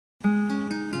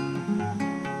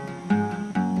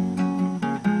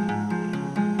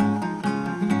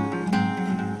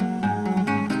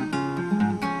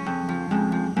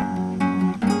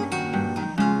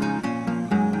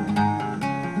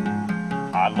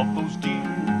love those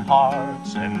dear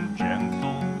hearts and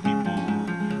gentle people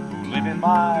who live in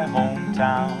my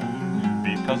hometown,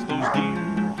 because those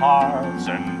dear hearts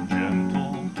and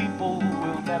gentle people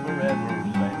will never ever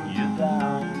let you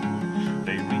down.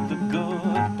 They read the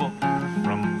good book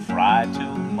from Friday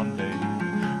till Monday.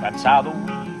 That's how the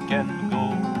weekend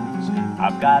goes.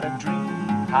 I've got a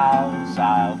dream house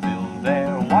I'll build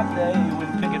there one day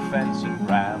with picket fence and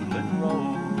rambling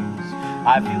rose.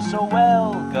 I feel so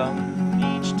welcome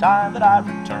each time that I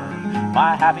return.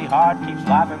 My happy heart keeps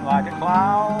laughing like a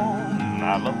clown.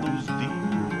 I love those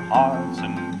dear hearts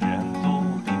and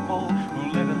gentle people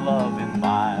who live and love in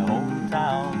my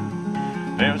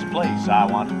hometown. There's a place I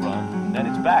want to run, and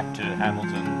it's back to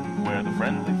Hamilton, where the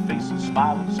friendly faces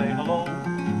smile and say hello.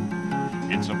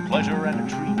 It's a pleasure and a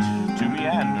treat to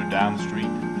meander down the street.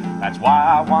 That's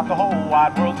why I want the whole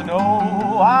wide world to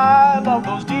know I love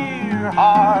those dear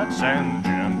hearts and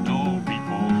gentle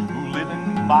people who live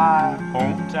in my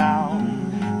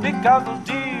hometown. Because those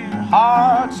dear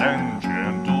hearts and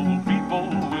gentle people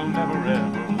will never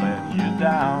ever let you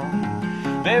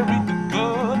down. They read the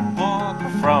good book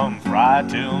from Friday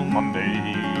till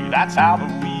Monday. That's how the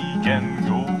weekend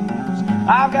goes.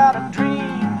 I've got a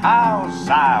dream house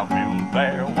I'll build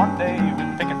there one day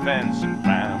with picket fence and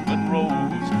rambling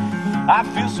rose. I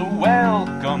feel so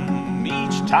welcome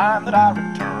each time that I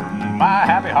return. My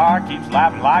happy heart keeps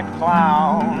laughing like a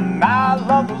clown. I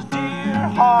love those dear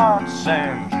hearts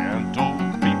and